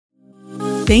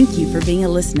Thank you for being a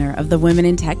listener of the Women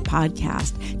in Tech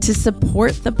podcast. To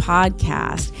support the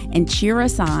podcast and cheer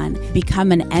us on,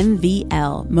 become an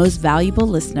MVL, Most Valuable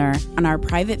Listener, on our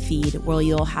private feed where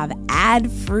you'll have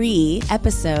ad-free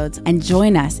episodes and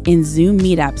join us in Zoom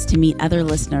meetups to meet other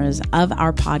listeners of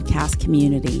our podcast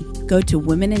community. Go to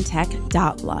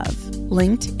womenintech.love,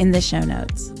 linked in the show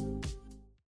notes.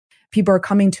 People are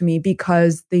coming to me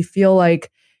because they feel like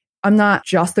I'm not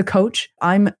just a coach.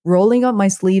 I'm rolling up my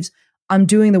sleeves. I'm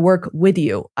doing the work with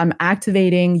you. I'm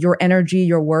activating your energy,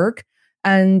 your work,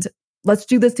 and let's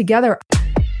do this together.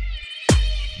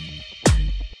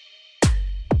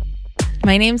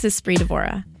 My name's Espree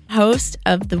Devora, host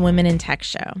of the Women in Tech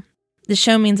Show. The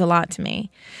show means a lot to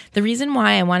me. The reason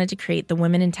why I wanted to create the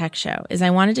Women in Tech Show is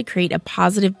I wanted to create a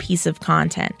positive piece of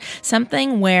content,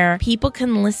 something where people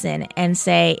can listen and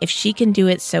say, if she can do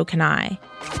it, so can I.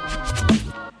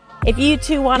 If you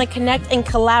too want to connect and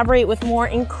collaborate with more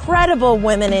incredible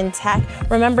women in tech,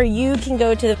 remember you can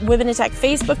go to the Women in Tech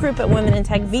Facebook group at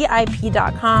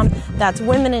womenintechvip.com. That's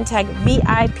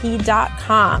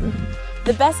womenintechvip.com.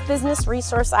 The best business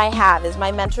resource I have is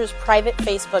my mentor's private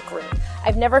Facebook group.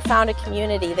 I've never found a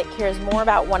community that cares more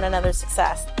about one another's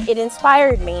success. It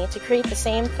inspired me to create the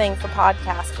same thing for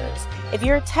podcasters. If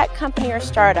you're a tech company or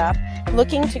startup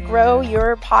looking to grow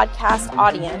your podcast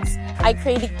audience, I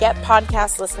created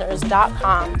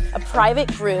getpodcastlisteners.com, a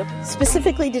private group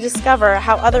specifically to discover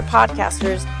how other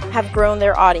podcasters have grown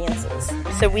their audiences,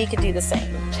 so we could do the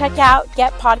same. Check out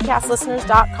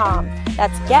getpodcastlisteners.com.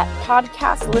 That's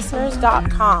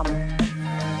getpodcastlisteners.com.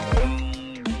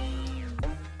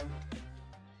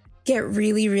 Get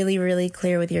really, really, really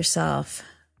clear with yourself.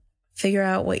 Figure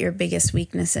out what your biggest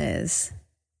weakness is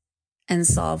and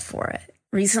solve for it.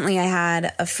 Recently, I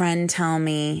had a friend tell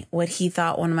me what he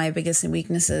thought one of my biggest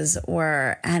weaknesses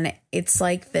were, and it's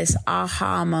like this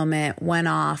aha moment went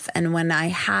off. And when I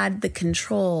had the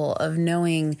control of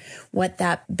knowing what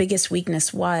that biggest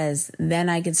weakness was, then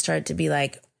I could start to be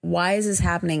like, why is this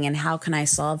happening and how can I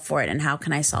solve for it and how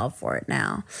can I solve for it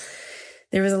now?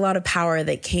 There was a lot of power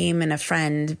that came in a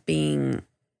friend being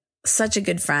such a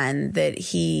good friend that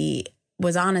he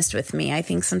was honest with me. I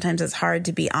think sometimes it's hard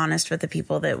to be honest with the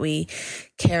people that we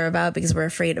care about because we're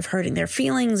afraid of hurting their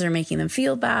feelings or making them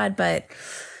feel bad. But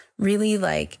really,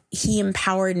 like, he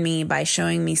empowered me by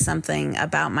showing me something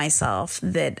about myself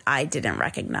that I didn't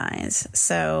recognize.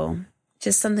 So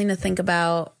just something to think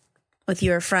about with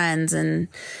your friends and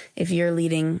if you're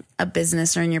leading a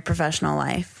business or in your professional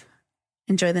life.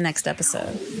 Enjoy the next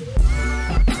episode.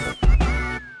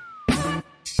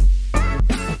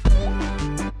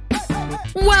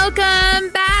 Welcome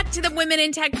back to the Women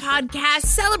in Tech podcast,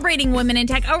 celebrating women in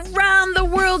tech around the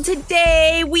world.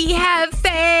 Today, we have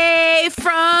Faye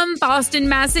from Boston,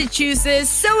 Massachusetts.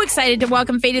 So excited to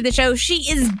welcome Faye to the show.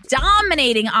 She is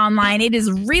dominating online. It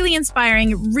is really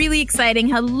inspiring, really exciting.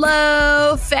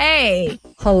 Hello, Faye.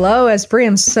 Hello, Espree.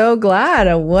 I'm so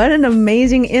glad. What an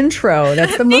amazing intro.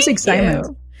 That's the most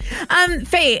excitement.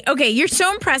 Faye, okay, you're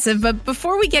so impressive, but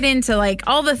before we get into like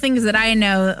all the things that I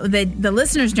know that the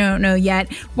listeners don't know yet,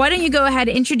 why don't you go ahead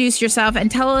and introduce yourself and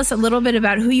tell us a little bit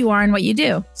about who you are and what you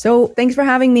do? So thanks for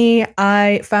having me.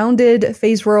 I founded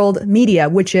Faye's World Media,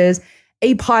 which is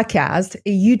a podcast,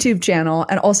 a YouTube channel,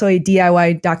 and also a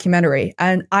DIY documentary.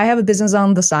 And I have a business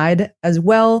on the side as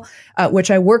well,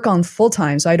 which I work on full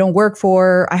time. So I haven't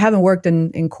worked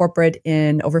in corporate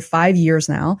in over 5 years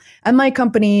now. And my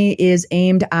company is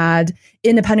aimed at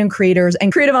independent creators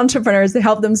and creative entrepreneurs to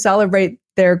help them celebrate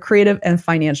their creative and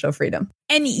financial freedom.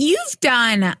 And you've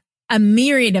done a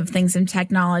myriad of things in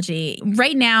technology.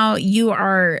 Right now, you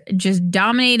are just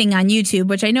dominating on YouTube,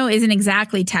 which I know isn't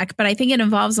exactly tech, but I think it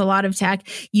involves a lot of tech.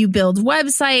 You build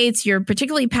websites. You're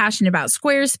particularly passionate about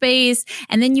Squarespace.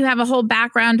 And then you have a whole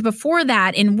background before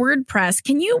that in WordPress.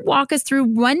 Can you walk us through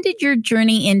when did your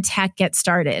journey in tech get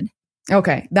started?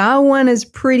 Okay, that one is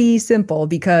pretty simple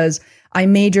because I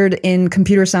majored in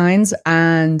computer science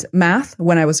and math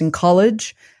when I was in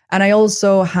college. And I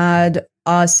also had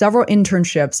several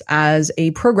internships as a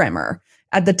programmer.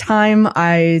 At the time,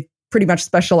 I pretty much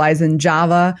specialized in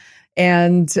Java.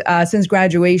 And since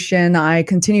graduation, I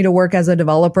continued to work as a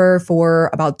developer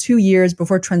for about 2 years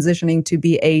before transitioning to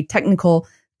be a technical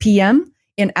PM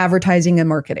in advertising and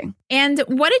marketing. And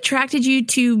what attracted you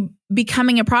to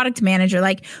becoming a product manager?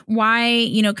 Like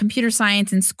why, computer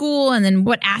science in school, and then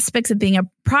what aspects of being a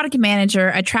product manager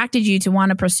attracted you to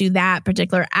want to pursue that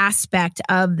particular aspect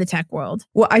of the tech world?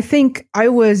 Well, I think I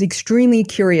was extremely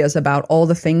curious about all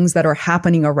the things that are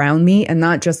happening around me and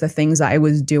not just the things I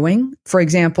was doing. For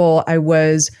example, I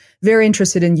was very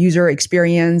interested in user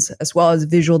experience as well as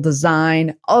visual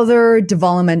design, other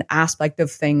development aspect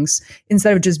of things,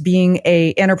 instead of just being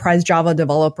a enterprise Java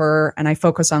developer. And I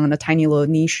focus on a tiny little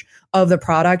niche of the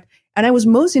product. And I was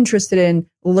most interested in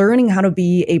learning how to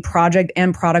be a project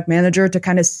and product manager to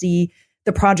kind of see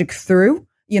the project through,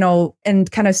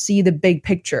 and kind of see the big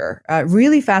picture.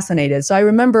 Really fascinated. So I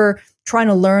remember trying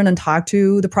to learn and talk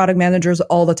to the product managers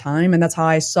all the time. And that's how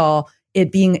I saw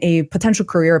it being a potential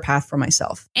career path for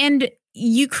myself. And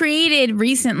you created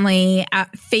recently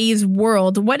Phase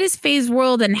World. What is Phase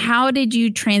World, and how did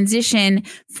you transition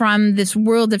from this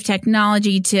world of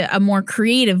technology to a more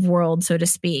creative world, so to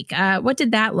speak? What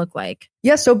did that look like?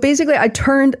 Yeah, so basically I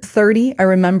turned 30, I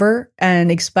remember,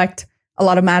 and expect a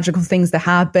lot of magical things to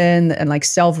happen and like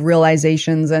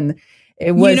self-realizations, and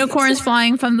it was unicorns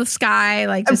flying from the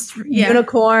sky,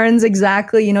 unicorns,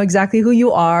 exactly, exactly who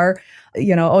you are.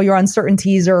 All your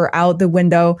uncertainties are out the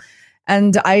window.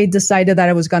 And I decided that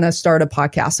I was going to start a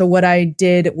podcast. So what I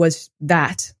did was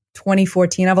that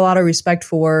 2014, I have a lot of respect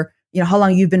for, how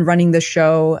long you've been running this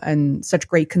show and such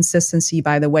great consistency,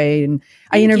 by the way. And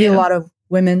I interview a lot of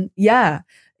women. Yeah.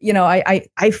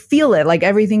 I feel it, like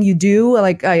everything you do,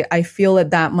 like I feel it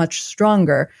that much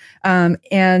stronger. Like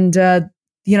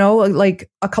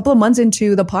a couple of months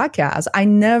into the podcast, I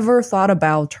never thought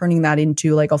about turning that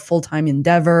into like a full-time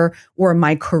endeavor or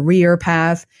my career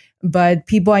path. But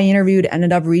people I interviewed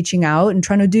ended up reaching out and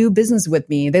trying to do business with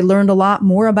me. They learned a lot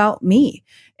more about me,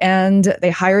 and they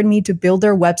hired me to build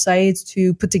their websites,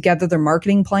 to put together their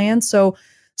marketing plans. So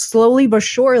slowly but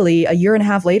surely, a year and a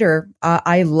half later,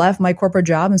 I left my corporate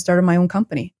job and started my own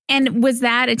company. And was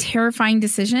that a terrifying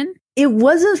decision? It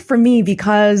wasn't for me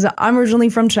because I'm originally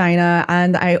from China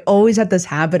and I always had this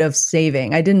habit of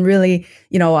saving. I didn't really,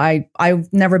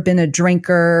 I've never been a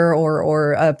drinker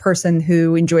or a person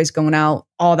who enjoys going out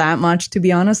all that much, to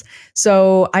be honest.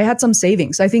 So I had some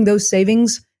savings. I think those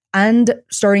savings and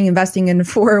starting investing in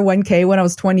 401k when I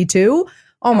was 22.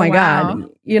 Oh my God.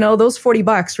 Those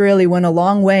 $40 really went a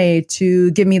long way to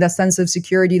give me that sense of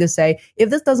security to say, if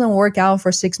this doesn't work out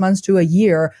for 6 months to a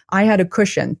year, I had a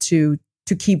cushion to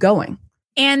keep going.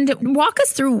 And walk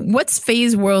us through, what's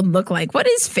Phase World look like? What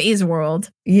is Phase World?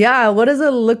 Yeah, what does it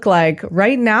look like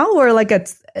right now? Or like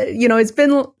it's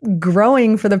been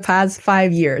growing for the past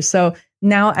 5 years. So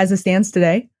now as it stands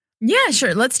today. Yeah,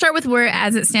 sure. Let's start with where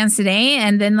as it stands today,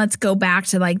 and then let's go back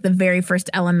to like the very first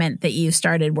element that you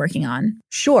started working on.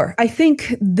 Sure. I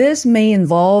think this may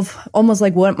involve almost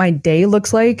like what my day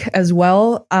looks like as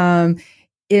well.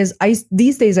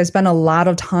 These days I spend a lot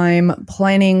of time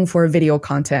planning for video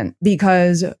content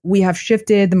because we have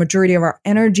shifted the majority of our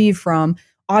energy from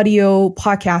audio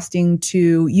podcasting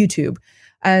to YouTube.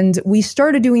 And we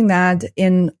started doing that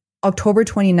in October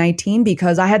 2019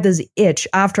 because I had this itch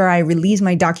after I released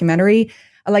my documentary.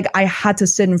 Like I had to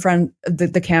sit in front of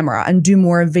the camera and do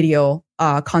more video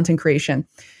content creation.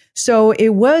 So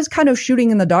it was kind of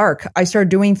shooting in the dark. I started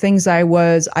doing things I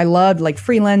loved, like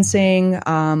freelancing,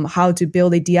 how to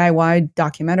build a DIY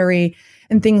documentary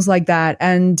and things like that.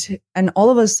 And all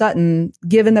of a sudden,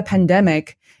 given the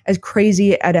pandemic, as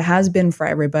crazy as it has been for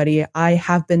everybody, I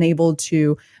have been able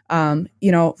to,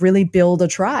 really build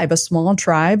a small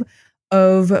tribe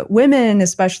of women,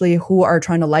 especially who are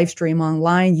trying to live stream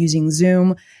online using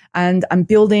Zoom. And I'm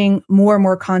building more and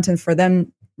more content for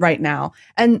them right now.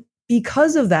 And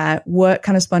because of that, what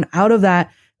kind of spun out of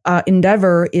that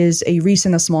endeavor is a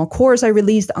small course I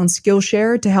released on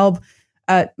Skillshare to help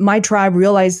my tribe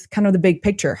realize kind of the big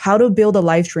picture, how to build a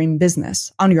live stream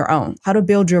business on your own, how to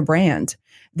build your brand.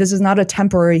 This is not a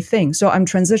temporary thing. So I'm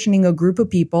transitioning a group of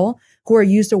people who are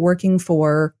used to working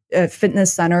for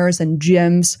fitness centers and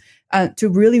gyms to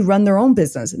really run their own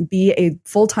business and be a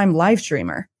full-time live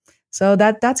streamer. So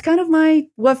that's kind of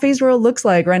what Phase World looks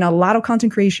like right now. A lot of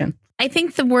content creation. I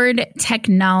think the word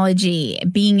technology,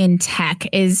 being in tech,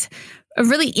 is a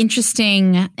really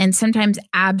interesting and sometimes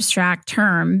abstract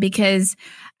term because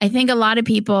I think a lot of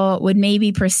people would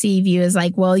maybe perceive you as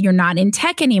like, well, you're not in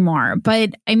tech anymore.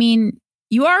 But I mean,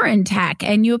 you are in tech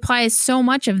and you apply so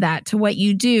much of that to what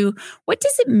you do. What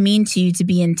does it mean to you to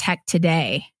be in tech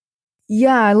today?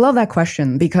 Yeah, I love that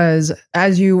question because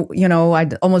as I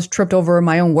almost tripped over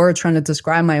my own words trying to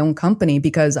describe my own company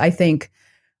because I think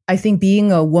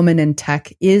being a woman in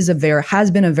tech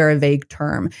has been a very vague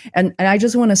term. And I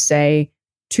just want to say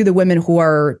to the women who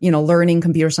are, learning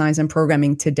computer science and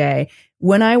programming today.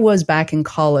 When I was back in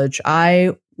college,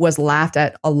 I was laughed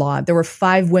at a lot. There were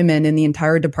 5 women in the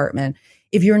entire department.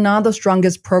 If you're not the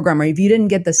strongest programmer, if you didn't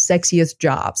get the sexiest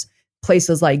jobs,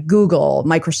 places like Google,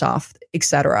 Microsoft,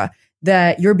 etc.,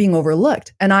 that you're being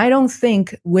overlooked. And I don't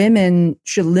think women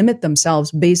should limit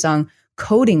themselves based on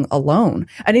coding alone.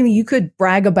 I think you could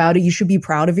brag about it. You should be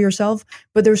proud of yourself,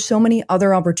 but there's so many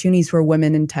other opportunities for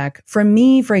women in tech. For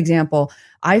me, for example,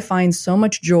 I find so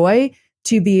much joy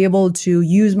to be able to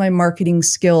use my marketing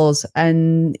skills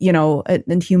and,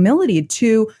 and humility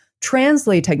to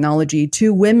translate technology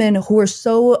to women who are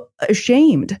so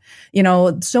ashamed.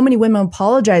 So many women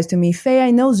apologize to me. Faye, I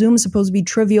know Zoom is supposed to be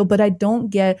trivial, but I don't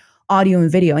get audio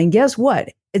and video. And guess what?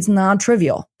 It's not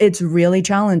trivial. It's really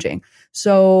challenging.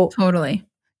 So totally.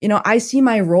 I see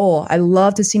my role. I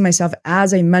love to see myself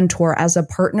as a mentor, as a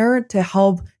partner to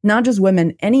help not just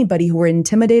women, anybody who are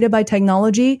intimidated by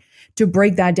technology to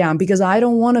break that down, because I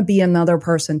don't want to be another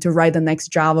person to write the next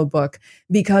Java book,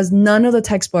 because none of the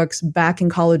textbooks back in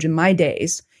college in my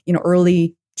days,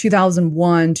 early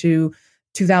 2001 to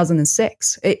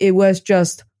 2006, it was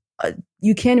just,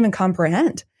 you can't even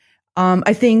comprehend.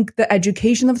 I think the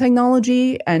education of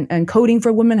technology and coding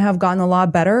for women have gotten a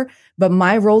lot better, but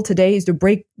my role today is to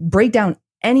break down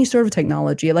any sort of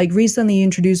technology. Like recently you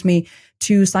introduced me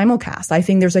to simulcast. I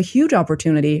think there's a huge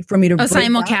opportunity for me to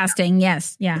simulcasting.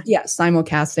 Yes. Yeah. Yes.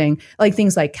 Simulcasting, like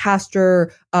things like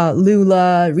Caster,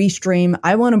 Lula, Restream.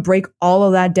 I want to break all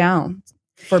of that down.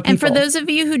 And for those of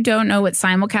you who don't know what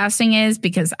simulcasting is,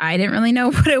 because I didn't really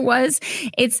know what it was,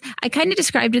 I kind of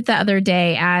described it the other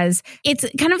day as it's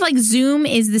kind of like Zoom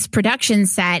is this production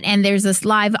set and there's this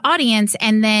live audience.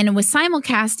 And then with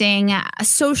simulcasting,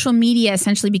 social media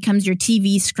essentially becomes your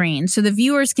TV screen. So the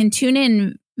viewers can tune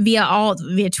in via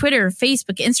Twitter,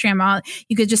 Facebook, Instagram,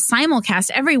 you could just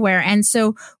simulcast everywhere. And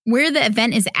so where the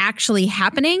event is actually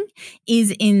happening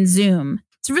is in Zoom.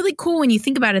 It's really cool when you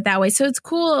think about it that way. So it's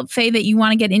cool, Faye, that you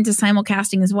want to get into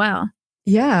simulcasting as well.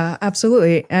 Yeah,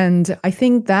 absolutely. And I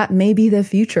think that may be the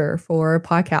future for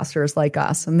podcasters like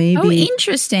us. Maybe. Oh,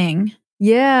 interesting.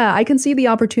 Yeah, I can see the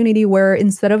opportunity where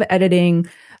instead of editing,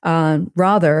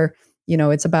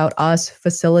 it's about us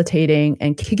facilitating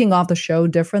and kicking off the show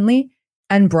differently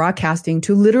and broadcasting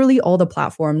to literally all the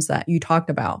platforms that you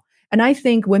talked about. And I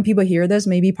think when people hear this,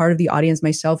 maybe part of the audience,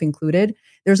 myself included,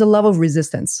 there's a level of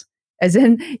resistance. As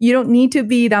in, you don't need to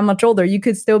be that much older. You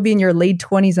could still be in your late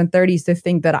 20s and 30s to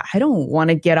think that I don't want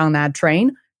to get on that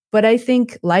train. But I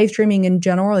think live streaming in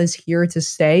general is here to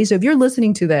stay. So if you're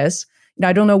listening to this,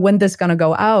 I don't know when this is going to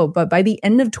go out, but by the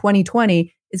end of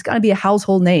 2020, it's going to be a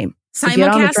household name.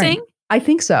 Simulcasting? I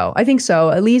think so.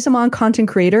 At least among content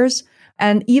creators.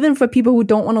 And even for people who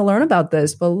don't want to learn about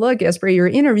this, but look, Espree, you're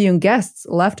interviewing guests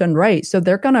left and right. So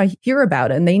they're going to hear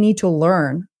about it and they need to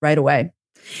learn right away.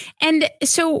 And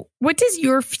so what does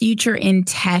your future in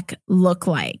tech look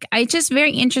like? It's just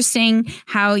very interesting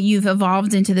how you've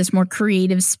evolved into this more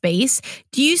creative space.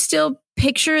 Do you still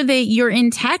picture that you're in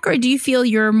tech, or do you feel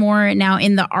you're more now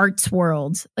in the arts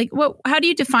world? Like, how do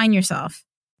you define yourself?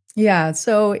 Yeah,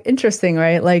 so interesting,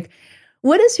 right? Like,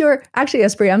 actually,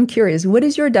 Espree, I'm curious, what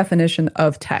is your definition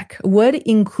of tech? What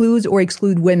includes or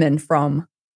exclude women from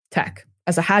tech?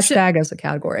 As a hashtag, as a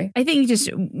category? I think just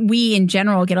we in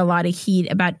general get a lot of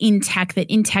heat about in tech, that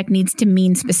in tech needs to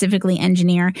mean specifically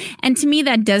engineer. And to me,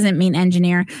 that doesn't mean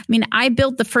engineer. I mean, I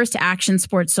built the first action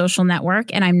sports social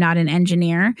network and I'm not an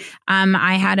engineer.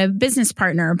 I had a business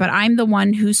partner, but I'm the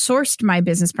one who sourced my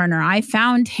business partner. I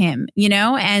found him,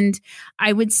 and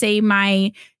I would say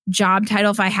my job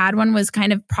title, if I had one, was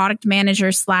kind of product manager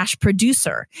 /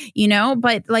 producer,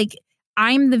 but like,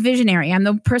 I'm the visionary. I'm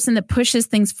the person that pushes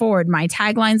things forward. My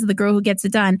taglines are the girl who gets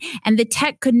it done. And the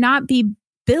tech could not be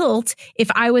built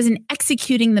if I wasn't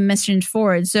executing the mission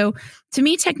forward. So to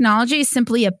me, technology is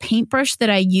simply a paintbrush that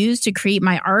I use to create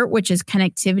my art, which is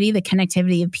connectivity, the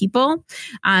connectivity of people.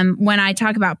 When I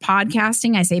talk about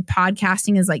podcasting, I say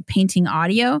podcasting is like painting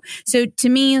audio. So to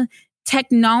me,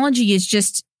 technology is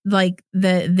just like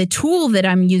the tool that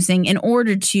I'm using in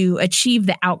order to achieve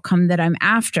the outcome that I'm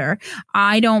after.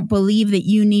 I don't believe that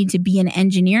you need to be an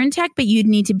engineer in tech, but you'd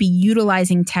need to be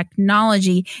utilizing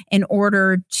technology in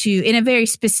order to, in a very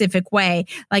specific way.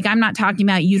 Like, I'm not talking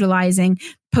about utilizing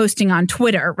posting on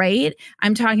Twitter, right?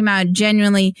 I'm talking about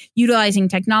genuinely utilizing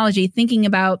technology, thinking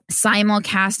about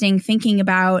simulcasting, thinking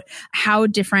about how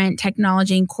different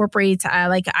technology incorporates.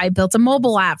 I built a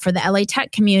mobile app for the LA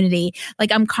tech community.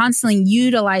 Like, I'm constantly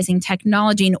utilizing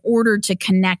technology in order to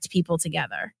connect people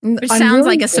together. Which sounds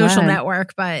really like a social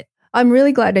network, but I'm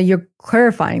really glad that you're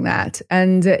clarifying that.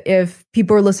 And if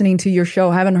people are listening to your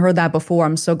show haven't heard that before,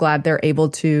 I'm so glad they're able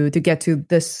to get to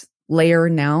this layer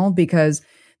now, because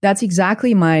that's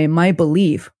exactly my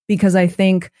belief. Because I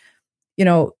think,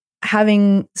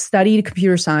 having studied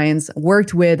computer science,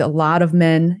 worked with a lot of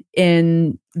men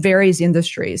in various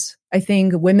industries, I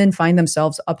think women find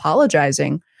themselves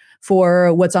apologizing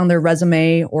for what's on their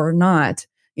resume or not,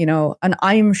 and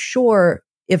I'm sure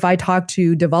if I talk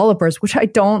to developers, which I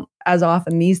don't as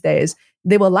often these days,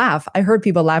 they will laugh. I heard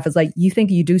people laugh. It's like, you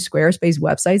think you do Squarespace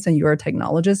websites and you're a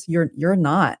technologist? You're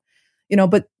not,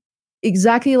 but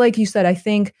exactly like you said, I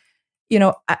think,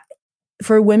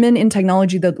 for women in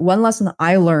technology, the one lesson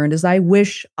I learned is I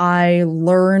wish I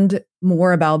learned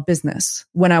more about business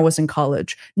when I was in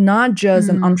college, not just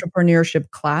an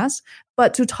entrepreneurship class,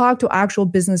 but to talk to actual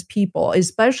business people,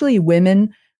 especially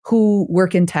women who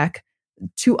work in tech,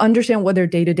 to understand what their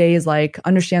day-to-day is like,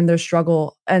 understand their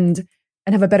struggle, and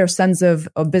have a better sense of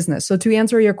business. So to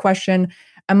answer your question,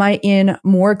 am I in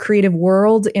more creative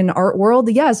world, in art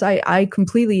world? Yes, I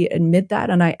completely admit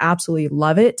that, and I absolutely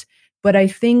love it. But I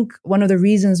think one of the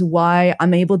reasons why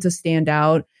I'm able to stand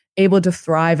out, able to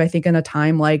thrive, I think in a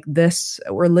time like this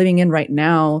we're living in right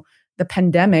now, the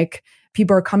pandemic,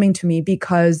 people are coming to me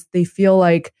because they feel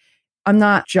like I'm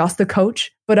not just a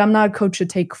coach, but I'm not a coach to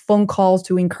take phone calls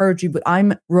to encourage you, but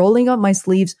I'm rolling up my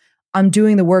sleeves. I'm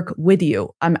doing the work with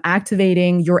you. I'm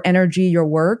activating your energy, your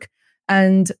work,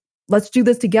 and let's do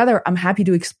this together. I'm happy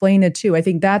to explain it too. I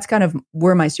think that's kind of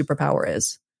where my superpower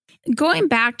is. Going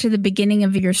back to the beginning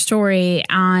of your story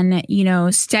on,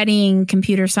 studying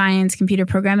computer science, computer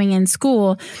programming in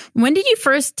school, when did you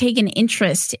first take an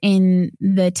interest in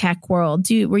the tech world?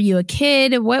 Were you a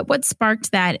kid? What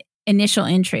sparked that initial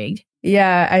intrigue?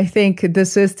 Yeah, I think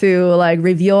this is to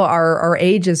reveal our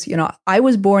ages. I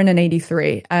was born in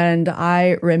 1983, and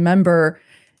I remember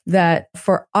that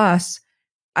for us,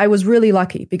 I was really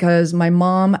lucky because my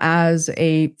mom, as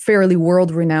a fairly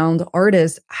world-renowned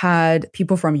artist, had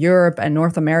people from Europe and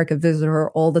North America visit her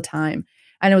all the time.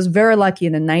 And I was very lucky.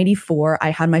 And in 1994, I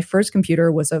had my first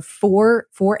computer was a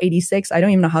 486. I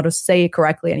don't even know how to say it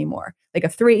correctly anymore. Like a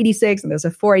 386, and there's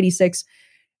a 486.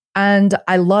 And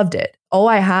I loved it. All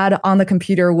I had on the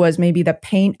computer was maybe the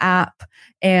Paint app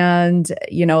and,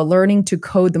 learning to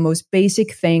code the most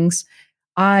basic things.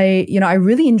 I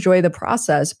really enjoy the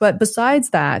process. But besides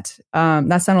that,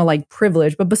 that sounded like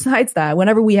privilege. But besides that,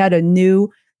 whenever we had a new,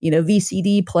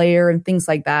 VCD player and things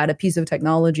like that, a piece of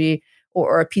technology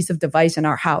or a piece of device in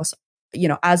our house,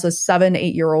 as a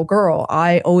 7-8-year-old girl,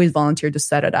 I always volunteered to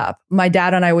set it up. My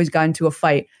dad and I always got into a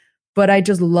fight. But I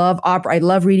just love opera. I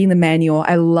love reading the manual.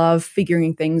 I love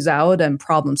figuring things out and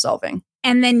problem solving.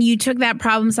 And then you took that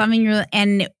problem solving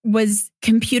and was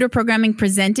computer programming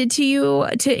presented to you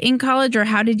in college, or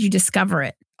how did you discover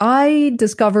it? I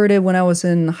discovered it when I was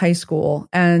in high school,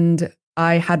 and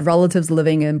I had relatives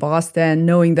living in Boston,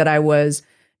 knowing that I was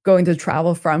going to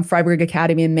travel from Freiburg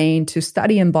Academy in Maine to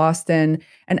study in Boston.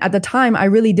 And at the time, I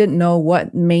really didn't know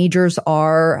what majors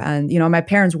are. And, my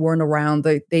parents weren't around.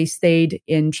 They stayed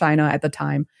in China at the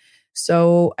time.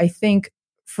 So I think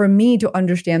for me to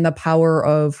understand the power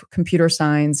of computer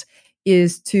science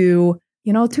is to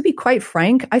be quite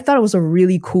frank, I thought it was a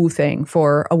really cool thing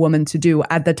for a woman to do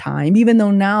at the time, even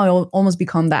though now it'll almost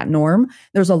become that norm.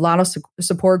 There's a lot of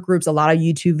support groups, a lot of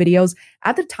YouTube videos.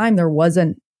 At the time, there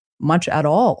wasn't much at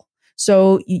all.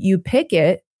 So you pick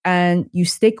it and you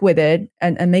stick with it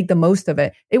and make the most of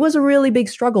it. It was a really big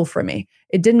struggle for me.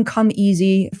 It didn't come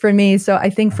easy for me. So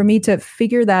I think for me to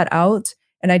figure that out,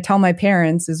 and I tell my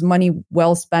parents, is money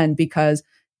well spent, because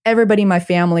everybody in my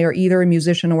family are either a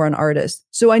musician or an artist.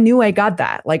 So I knew I got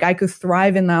that. I could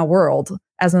thrive in that world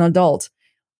as an adult.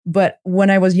 But when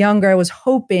I was younger, I was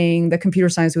hoping that computer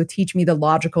science would teach me the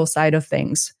logical side of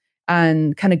things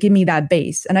and kind of give me that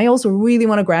base. And I also really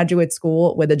want to graduate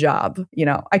school with a job.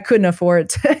 I couldn't afford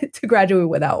to graduate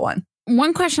without one.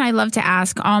 One question I love to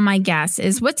ask all my guests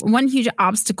is, what's one huge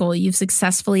obstacle you've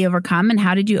successfully overcome, and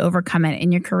how did you overcome it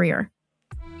in your career?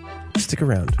 Stick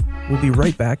around. We'll be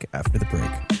right back after the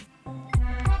break.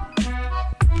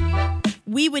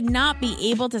 We would not be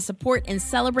able to support and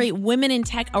celebrate women in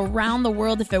tech around the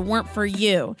world if it weren't for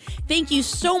you. Thank you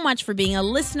so much for being a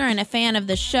listener and a fan of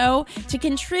the show. To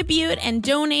contribute and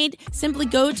donate, simply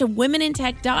go to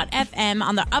womenintech.fm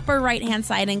on the upper right-hand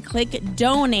side and click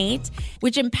Donate,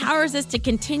 which empowers us to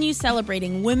continue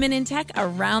celebrating women in tech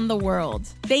around the world.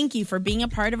 Thank you for being a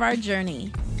part of our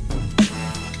journey.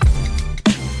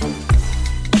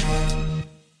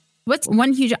 What's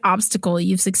one huge obstacle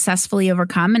you've successfully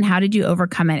overcome, and how did you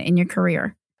overcome it in your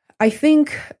career? I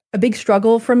think a big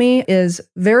struggle for me is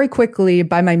very quickly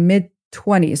by my mid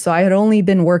 20. So I had only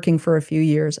been working for a few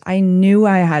years. I knew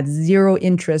I had zero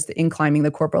interest in climbing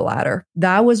the corporate ladder.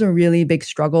 That was a really big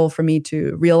struggle for me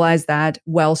to realize that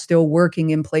while still working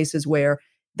in places where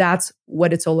that's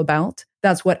what it's all about.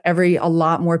 That's what a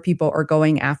lot more people are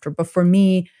going after. But for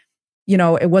me,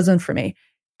 it wasn't for me.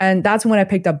 And that's when I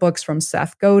picked up books from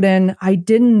Seth Godin. I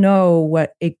didn't know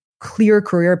what a clear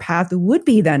career path would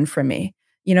be then for me.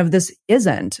 This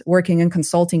isn't working in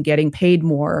consulting, getting paid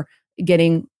more,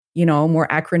 getting, more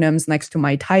acronyms next to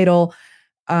my title.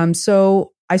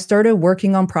 So I started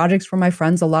working on projects for my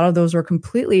friends. A lot of those were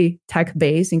completely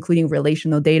tech-based, including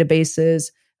relational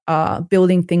databases,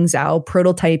 building things out,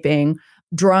 prototyping,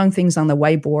 drawing things on the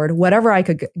whiteboard, whatever I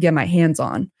could get my hands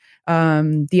on,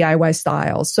 DIY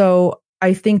style. So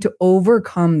I think to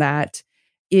overcome that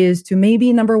is to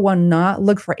maybe, number one, not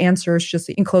look for answers just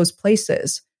in closed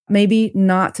places. Maybe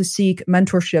not to seek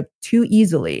mentorship too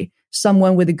easily.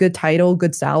 Someone with a good title,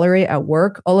 good salary at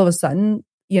work, all of a sudden,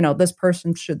 this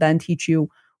person should then teach you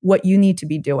what you need to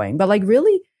be doing. But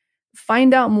really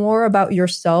find out more about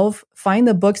yourself. Find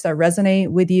the books that resonate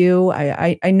with you.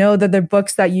 I know that the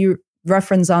books that you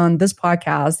reference on this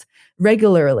podcast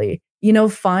regularly,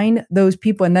 find those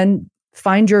people and then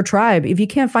find your tribe. If you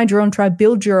can't find your own tribe,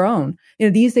 build your own.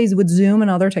 These days with Zoom and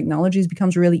other technologies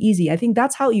becomes really easy. I think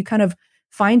that's how you kind of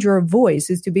find your voice,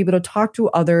 is to be able to talk to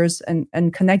others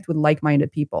and connect with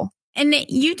like-minded people. And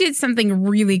you did something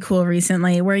really cool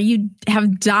recently where you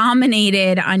have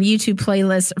dominated on YouTube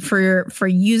playlists for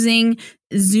using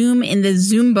Zoom in the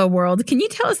Zumba world. Can you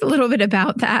tell us a little bit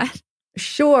about that?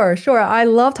 Sure. I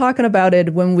love talking about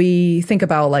it when we think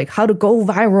about how to go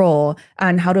viral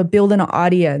and how to build an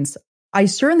audience. I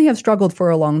certainly have struggled for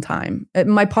a long time.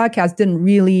 My podcast didn't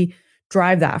really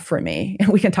drive that for me. And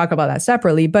we can talk about that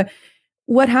separately. But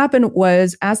what happened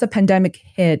was, as the pandemic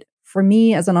hit, for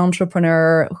me as an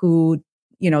entrepreneur who,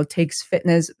 takes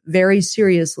fitness very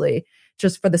seriously,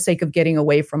 just for the sake of getting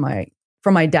away from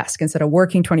my desk instead of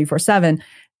working 24/7,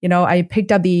 I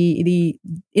picked up the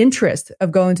interest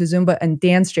of going to Zumba and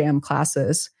Dance Jam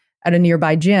classes at a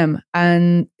nearby gym.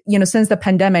 And, since the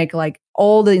pandemic,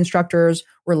 all the instructors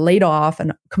were laid off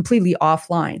and completely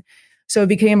offline. So it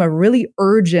became a really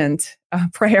urgent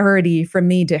priority for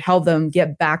me to help them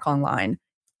get back online.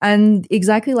 And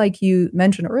exactly like you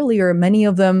mentioned earlier, many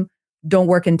of them don't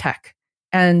work in tech.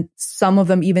 And some of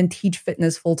them even teach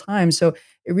fitness full time. So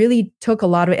it really took a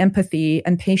lot of empathy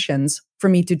and patience for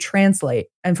me to translate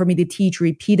and for me to teach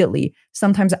repeatedly,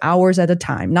 sometimes hours at a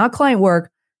time, not client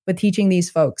work, but teaching these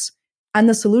folks. And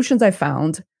the solutions I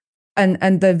found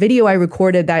and the video I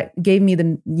recorded that gave me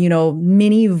the,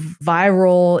 mini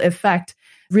viral effect,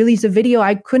 released a video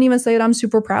I couldn't even say that I'm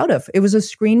super proud of. It was a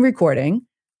screen recording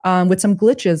with some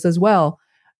glitches as well.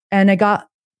 And it got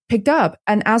picked up.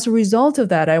 And as a result of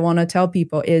that, I want to tell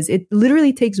people is it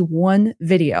literally takes one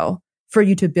video for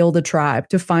you to build a tribe,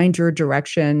 to find your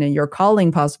direction and your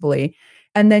calling possibly.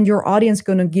 And then your audience is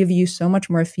going to give you so much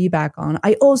more feedback on,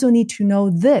 I also need to know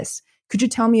this. Could you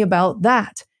tell me about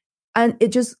that? And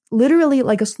it just literally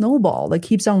like a snowball that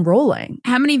keeps on rolling.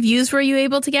 How many views were you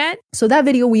able to get? So that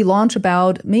video we launched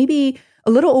about maybe a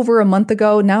little over a month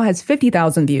ago, now has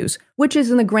 50,000 views, which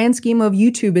is in the grand scheme of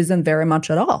YouTube isn't very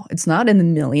much at all. It's not in the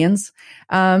millions.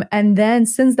 And then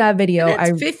since that video,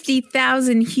 that's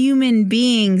 50,000 human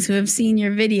beings who have seen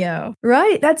your video.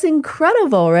 Right. That's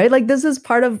incredible, right? This is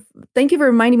part of, thank you for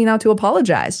reminding me not to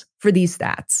apologize for these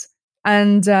stats.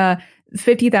 And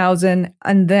 50,000.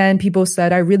 And then people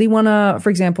said, I really want to, for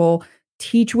example,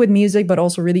 teach with music, but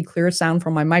also really clear sound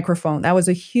from my microphone. That was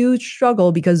a huge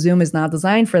struggle because Zoom is not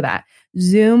designed for that.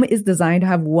 Zoom is designed to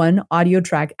have one audio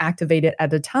track activated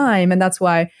at a time. And that's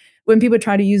why when people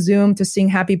try to use Zoom to sing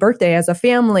happy birthday as a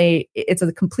family, it's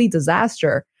a complete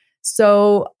disaster.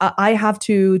 So I have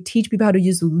to teach people how to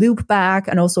use loopback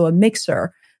and also a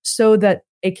mixer so that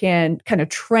it can kind of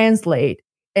translate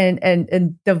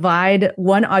and divide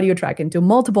one audio track into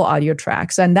multiple audio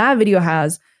tracks. And that video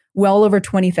has well over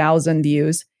 20,000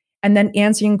 views. And then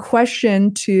answering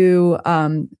question to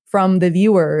from the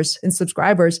viewers and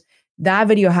subscribers, that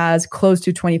video has close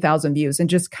to 20,000 views and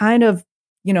just kind of,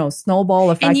 snowball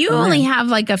effect. And you only have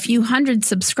a few hundred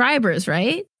subscribers,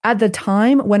 right? At the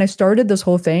time when I started this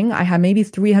whole thing, I had maybe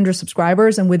 300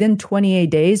 subscribers. And within 28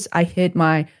 days, I hit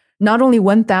my not only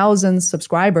 1,000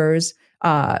 subscribers,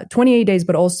 28 days,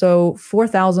 but also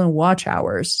 4,000 watch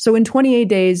hours. So in 28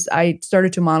 days, I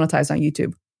started to monetize on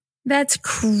YouTube. That's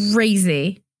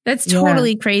crazy. That's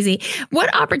totally crazy.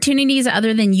 What opportunities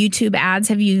other than YouTube ads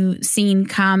have you seen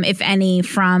come, if any,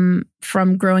 from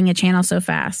growing a channel so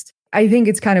fast? I think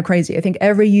it's kind of crazy. I think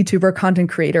every YouTuber content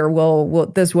creator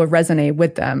this will resonate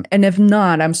with them. And if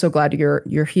not, I'm so glad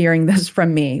you're hearing this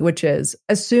from me, which is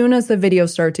as soon as the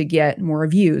videos start to get more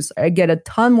views, I get a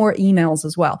ton more emails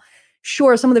as well.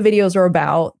 Sure, some of the videos are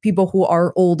about people who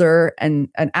are older and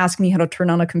ask me how to turn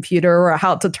on a computer or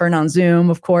how to turn on Zoom,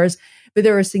 of course. But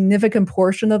there are a significant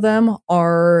portion of them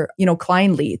are,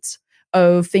 client leads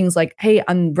of things like, hey,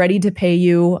 I'm ready to pay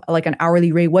you like an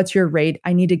hourly rate. What's your rate?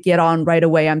 I need to get on right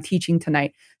away. I'm teaching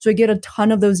tonight. So I get a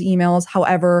ton of those emails.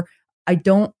 However, I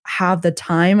don't have the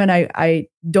time and I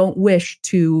don't wish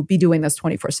to be doing this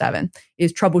 24/7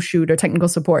 is troubleshoot or technical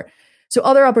support. So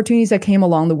other opportunities that came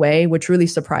along the way, which really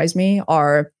surprised me,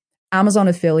 are Amazon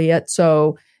affiliate.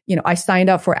 So, I signed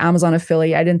up for Amazon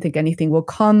affiliate. I didn't think anything will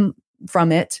come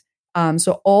from it.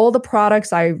 So all the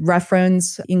products I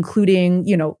reference, including,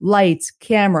 lights,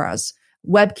 cameras,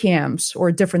 webcams,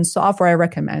 or different software I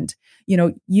recommend,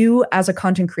 you as a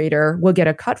content creator will get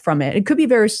a cut from it. It could be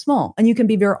very small and you can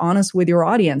be very honest with your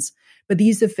audience. But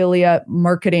these affiliate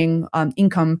marketing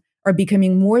income are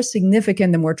becoming more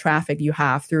significant the more traffic you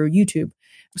have through YouTube.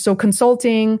 So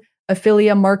consulting,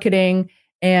 affiliate marketing,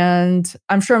 and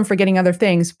I'm sure I'm forgetting other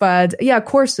things, but yeah,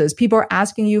 courses. People are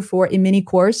asking you for a mini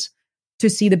course to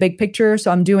see the big picture.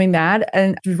 So I'm doing that.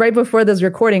 And right before this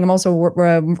recording, I'm also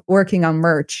working on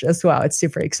merch as well. It's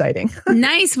super exciting.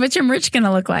 Nice. What's your merch going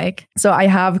to look like? So I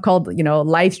have called,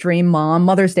 Live Stream Mom.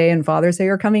 Mother's Day and Father's Day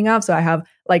are coming up. So I have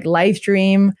like Live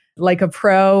Stream like a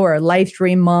pro or Live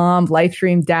Stream Mom, Live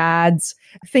Stream Dads,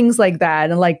 things like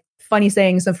that. And like funny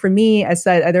sayings. So for me, I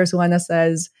said, there's one that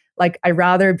says like, I'd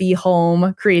rather be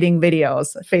home creating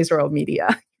videos, FaceWorld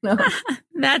Media.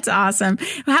 That's awesome.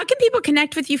 How can people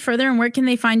connect with you further and where can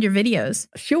they find your videos?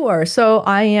 Sure. So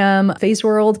I am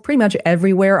FaceWorld pretty much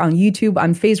everywhere on YouTube.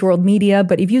 I'm FaceWorld Media,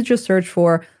 but if you just search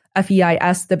for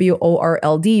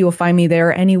FeisWorld, you'll find me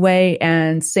there anyway.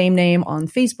 And same name on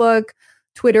Facebook,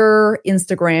 Twitter,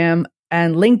 Instagram,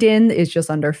 and LinkedIn is just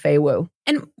under Fei Wu.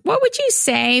 And what would you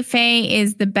say, Fei,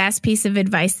 is the best piece of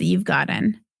advice that you've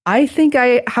gotten? I think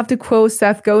I have to quote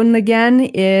Seth Godin again,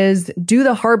 is do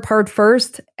the hard part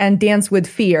first and dance with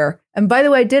fear. And by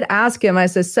the way, I did ask him, I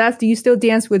said, Seth, do you still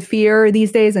dance with fear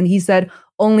these days? And he said,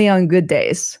 only on good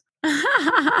days.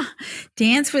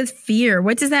 Dance with fear.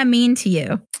 What does that mean to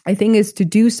you? I think it's to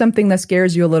do something that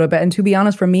scares you a little bit. And to be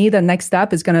honest, for me, the next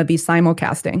step is going to be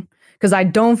simulcasting because I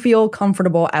don't feel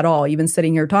comfortable at all, even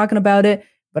sitting here talking about it.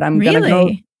 But I'm going to go.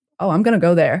 Oh, I'm going to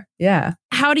go there. Yeah.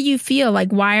 How do you feel? Like,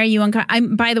 why are you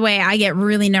uncomfortable? By the way, I get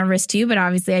really nervous too, but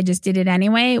obviously I just did it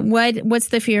anyway. What's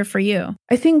the fear for you?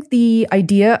 I think the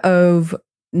idea of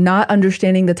not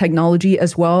understanding the technology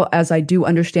as well as I do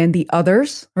understand the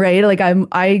others, right? Like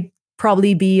I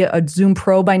probably be a Zoom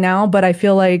pro by now, but I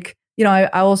feel like,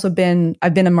 I've been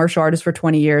a martial artist for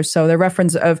 20 years. So the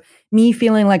reference of me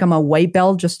feeling like I'm a white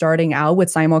belt just starting out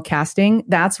with simulcasting,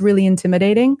 that's really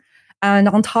intimidating. And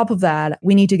on top of that,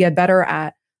 we need to get better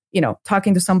at,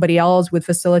 talking to somebody else with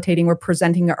facilitating or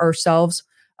presenting ourselves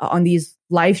on these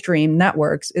live stream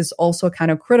networks is also kind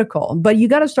of critical. But you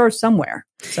got to start somewhere.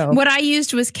 So what I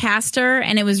used was Caster,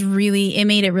 and it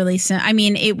made it really simple. I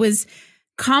mean, it was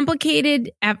complicated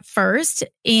at first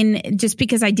just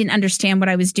because I didn't understand what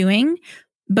I was doing.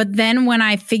 But then when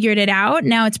I figured it out,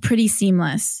 now it's pretty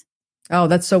seamless. Oh,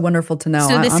 that's so wonderful to know.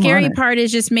 So the scary part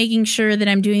is just making sure that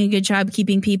I'm doing a good job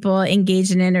keeping people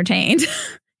engaged and entertained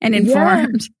and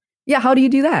informed. Yeah. How do you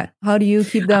do that? How do you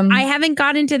keep them? I haven't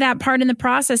gotten to that part in the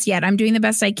process yet. I'm doing the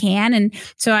best I can. And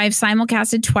so I've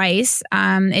simulcasted twice.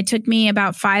 It took me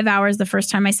about 5 hours the first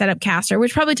time I set up Caster,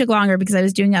 which probably took longer because I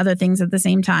was doing other things at the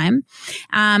same time.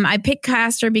 I picked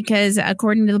Caster because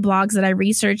according to the blogs that I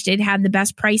researched, it had the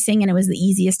best pricing and it was the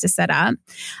easiest to set up.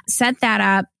 Set that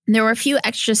up. There were a few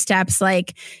extra steps,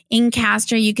 like in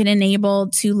Caster, you can enable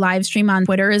to live stream on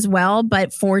Twitter as well.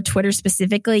 But for Twitter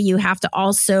specifically, you have to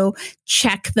also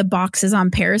check the boxes on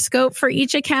Periscope for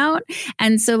each account.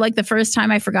 And so like the first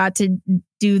time I forgot to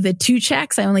do the 2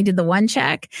 checks, I only did the 1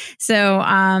 check. So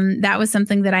that was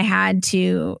something that I had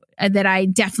to, that I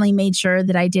definitely made sure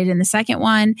that I did in the second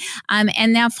one.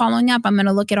 And now following up, I'm going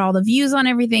to look at all the views on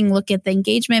everything, look at the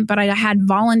engagement, but I had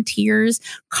volunteers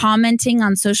commenting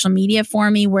on social media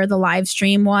for me where the live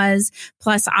stream was.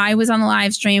 Plus I was on the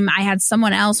live stream. I had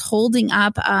someone else holding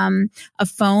up a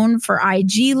phone for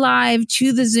IG Live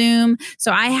to the Zoom.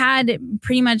 So I had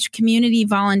pretty much community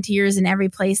volunteers in every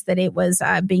place that it was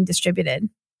being distributed.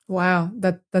 Wow,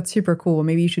 that's super cool.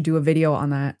 Maybe you should do a video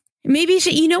on that. Maybe you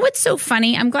should. You know what's so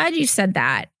funny? I'm glad you said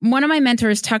that. One of my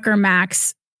mentors, Tucker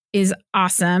Max, is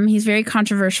awesome. He's very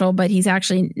controversial, but he's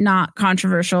actually not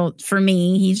controversial for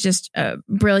me. He's just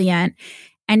brilliant.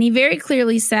 And he very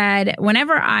clearly said,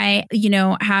 whenever I,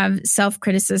 have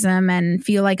self-criticism and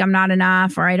feel like I'm not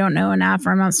enough, or I don't know enough,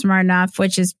 or I'm not smart enough,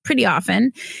 which is pretty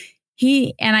often,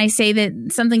 and I say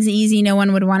that something's easy, no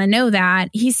one would want to know that.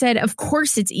 He said, of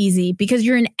course it's easy because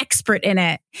you're an expert in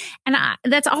it. And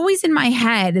that's always in my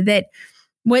head, that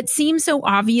what seems so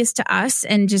obvious to us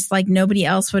and just like nobody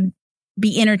else would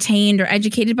be entertained or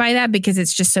educated by that because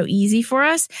it's just so easy for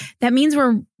us. That means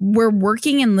we're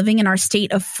working and living in our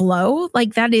state of flow.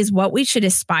 Like that is what we should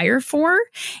aspire for,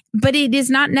 but it is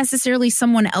not necessarily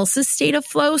someone else's state of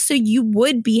flow. So you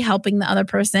would be helping the other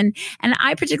person. And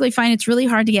I particularly find it's really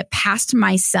hard to get past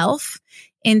myself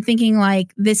in thinking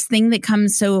like this thing that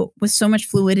comes with so much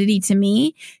fluidity to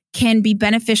me can be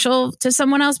beneficial to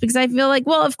someone else, because I feel like,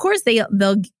 well, of course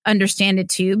they'll understand it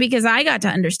too, because I got to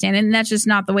understand it. And that's just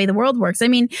not the way the world works. I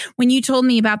mean, when you told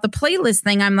me about the playlist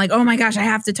thing, I'm like, oh my gosh, I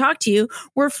have to talk to you.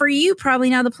 Where for you, probably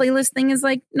now the playlist thing is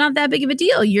like not that big of a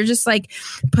deal. You're just like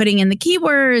putting in the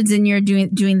keywords and you're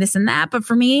doing this and that. But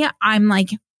for me, I'm like,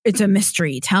 it's a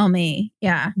mystery. Tell me.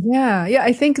 Yeah. Yeah.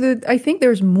 I think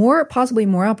there's possibly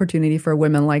more opportunity for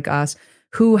women like us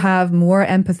who have more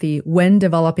empathy when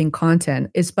developing content,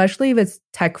 especially if it's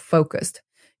tech focused.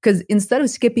 Because instead of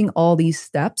skipping all these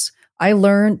steps, I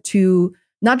learned to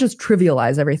not just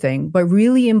trivialize everything, but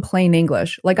really in plain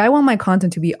English. Like I want my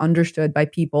content to be understood by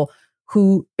people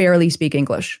who barely speak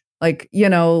English, like,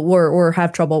 or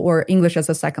have trouble, or English as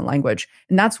a second language.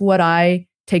 And that's what I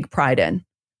take pride in.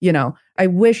 I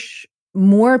wish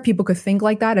more people could think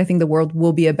like that. I think the world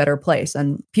will be a better place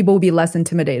and people will be less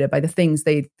intimidated by the things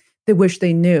they wish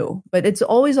they knew. But it's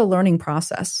always a learning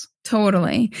process.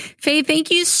 Totally. Faye,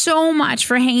 thank you so much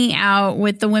for hanging out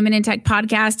with the Women in Tech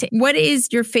podcast. What is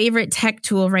your favorite tech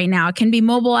tool right now? It can be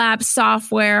mobile apps,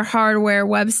 software, hardware,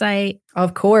 website.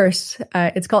 Of course.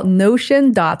 It's called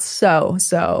Notion.so.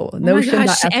 Notion. Oh my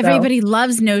gosh, everybody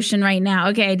loves Notion right now.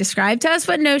 Okay, describe to us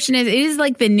what Notion is. It is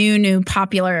like the new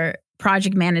popular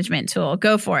project management tool.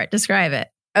 Go for it. Describe it.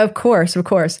 Of course.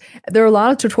 There are a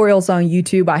lot of tutorials on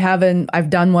YouTube. I've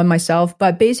done one myself,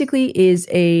 but basically is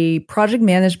a project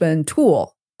management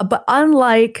tool. But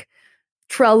unlike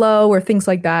Trello or things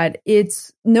like that,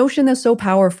 Notion is so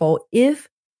powerful. If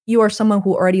you are someone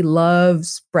who already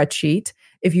loves spreadsheet,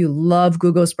 if you love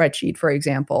Google Spreadsheet, for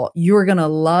example, you're going to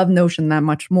love Notion that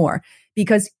much more,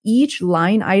 because each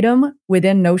line item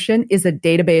within Notion is a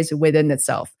database within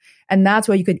itself. And that's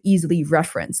what you could easily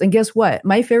reference. And guess what?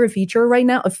 My favorite feature right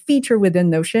now, a feature within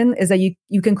Notion, is that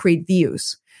you can create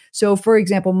views. So for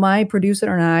example, my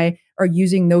producer and I are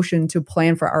using Notion to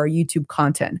plan for our YouTube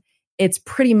content. It's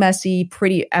pretty messy,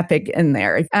 pretty epic in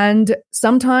there. And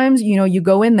sometimes, you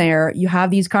go in there, you have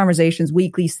these conversations,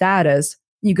 weekly status,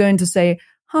 you go in to say,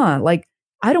 I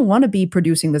don't want to be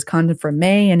producing this content for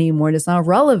May anymore. It's not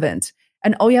relevant.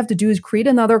 And all you have to do is create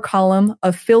another column,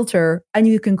 a filter, and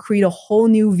you can create a whole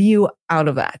new view out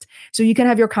of that. So you can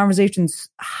have your conversations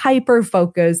hyper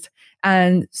focused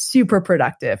and super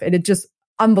productive. And it's just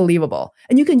unbelievable.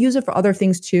 And you can use it for other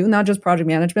things too, not just project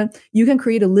management. You can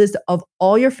create a list of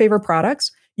all your favorite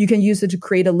products. You can use it to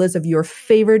create a list of your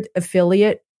favorite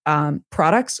affiliate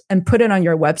products and put it on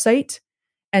your website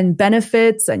and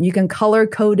benefits. And you can color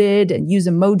code it and use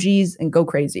emojis and go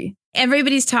crazy.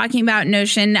 Everybody's talking about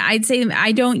Notion. I'd say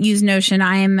I don't use Notion.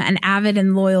 I am an avid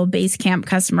and loyal Basecamp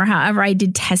customer. However, I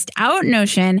did test out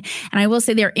Notion, and I will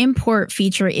say their import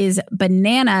feature is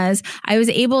bananas. I was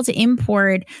able to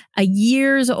import a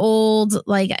years old,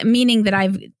 meaning that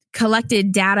I've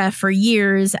collected data for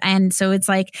years. And so it's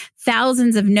like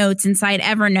thousands of notes inside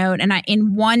Evernote. And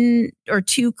in 1 or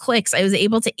 2 clicks, I was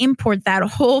able to import that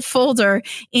whole folder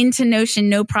into Notion,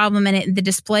 no problem. And the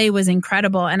display was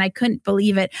incredible. And I couldn't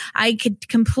believe it. I could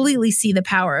completely see the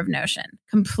power of Notion.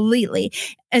 Completely.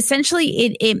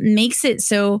 Essentially, it makes it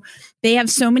so they have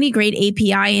so many great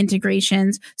API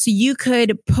integrations. So you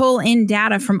could pull in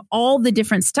data from all the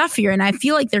different stuff here. And I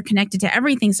feel like they're connected to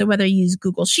everything. So whether you use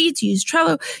Google Sheets, use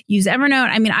Trello, use Evernote.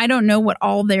 I mean, I don't know what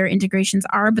all their integrations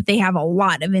are, but they have a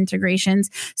lot of integrations.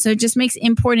 So it just makes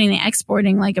importing and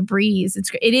exporting like a breeze.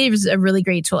 It is a really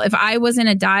great tool. If I wasn't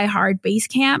a diehard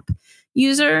Basecamp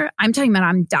user, I'm talking about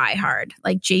I'm diehard,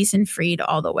 like Jason Fried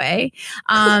all the way.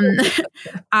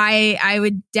 I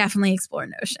would definitely explore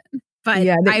Notion, but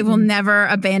I will never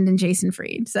abandon Jason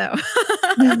Fried. So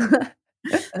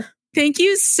Thank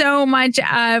you so much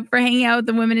for hanging out with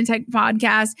the Women in Tech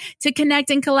podcast. To connect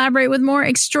and collaborate with more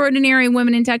extraordinary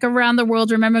women in tech around the world,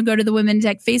 remember, go to the Women in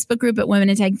Tech Facebook group at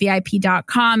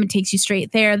womenintechvip.com. It takes you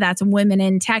straight there. That's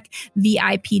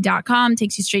womenintechvip.com.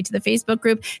 Takes you straight to the Facebook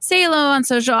group. Say hello on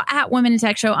social at Women in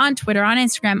Tech Show on Twitter, on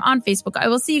Instagram, on Facebook. I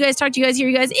will see you guys, talk to you guys, hear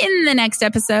you guys in the next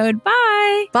episode.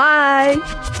 Bye. Bye.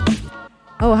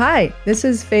 Oh, hi. This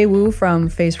is Fei Wu from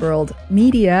Faceworld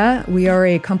Media. We are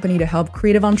a company to help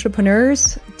creative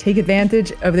entrepreneurs take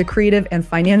advantage of the creative and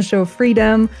financial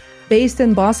freedom. Based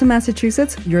in Boston,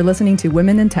 Massachusetts, you're listening to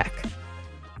Women in Tech.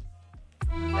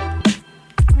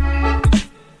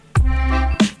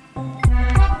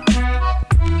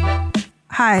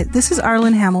 Hi, this is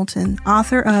Arlen Hamilton,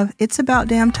 author of It's About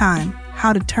Damn Time,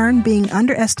 How to Turn Being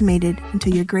Underestimated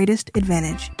into Your Greatest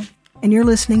Advantage. And you're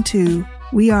listening to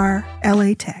We Are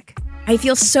LA Tech. I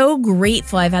feel so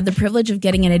grateful I've had the privilege of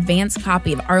getting an advanced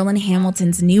copy of Arlen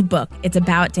Hamilton's new book, It's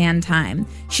About Damn Time.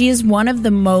 She is one of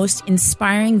the most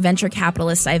inspiring venture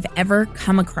capitalists I've ever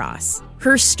come across.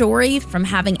 Her story, from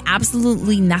having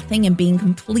absolutely nothing and being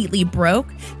completely broke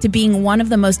to being one of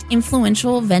the most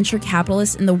influential venture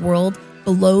capitalists in the world,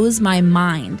 blows my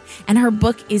mind. And her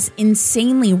book is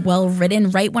insanely well written.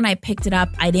 Right when I picked it up,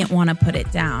 I didn't want to put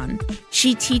it down.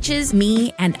 She teaches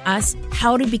me and us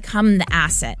how to become the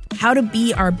asset, how to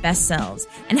be our best selves,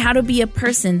 and how to be a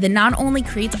person that not only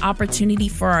creates opportunity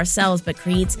for ourselves, but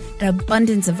creates an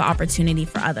abundance of opportunity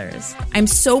for others. I'm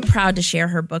so proud to share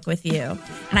her book with you,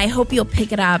 and I hope you'll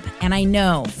pick it up, and I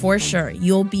know for sure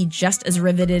you'll be just as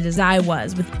riveted as I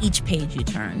was with each page you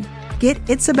turned. Get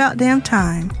It's About Damn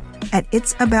Time at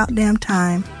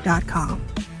itsaboutdamntime.com.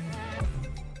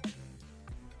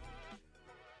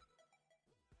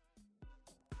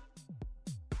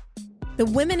 The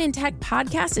Women in Tech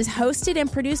podcast is hosted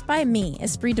and produced by me,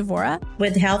 Esprit Devora,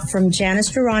 with help from Janice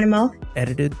Geronimo,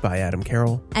 Edited by Adam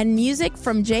Carroll. and music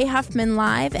from Jay Huffman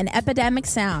Live and Epidemic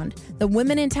Sound. The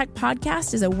Women in Tech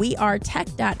podcast is a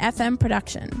wearetech.fm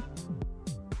production.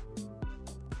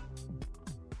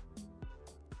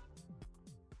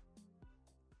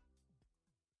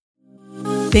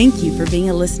 Thank you for being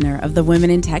a listener of the Women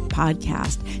in Tech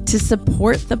podcast. To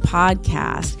support the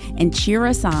podcast and cheer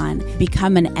us on,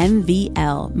 become an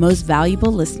MVL, Most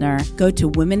Valuable Listener, go to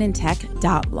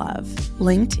womenintech.love,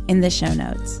 linked in the show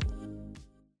notes.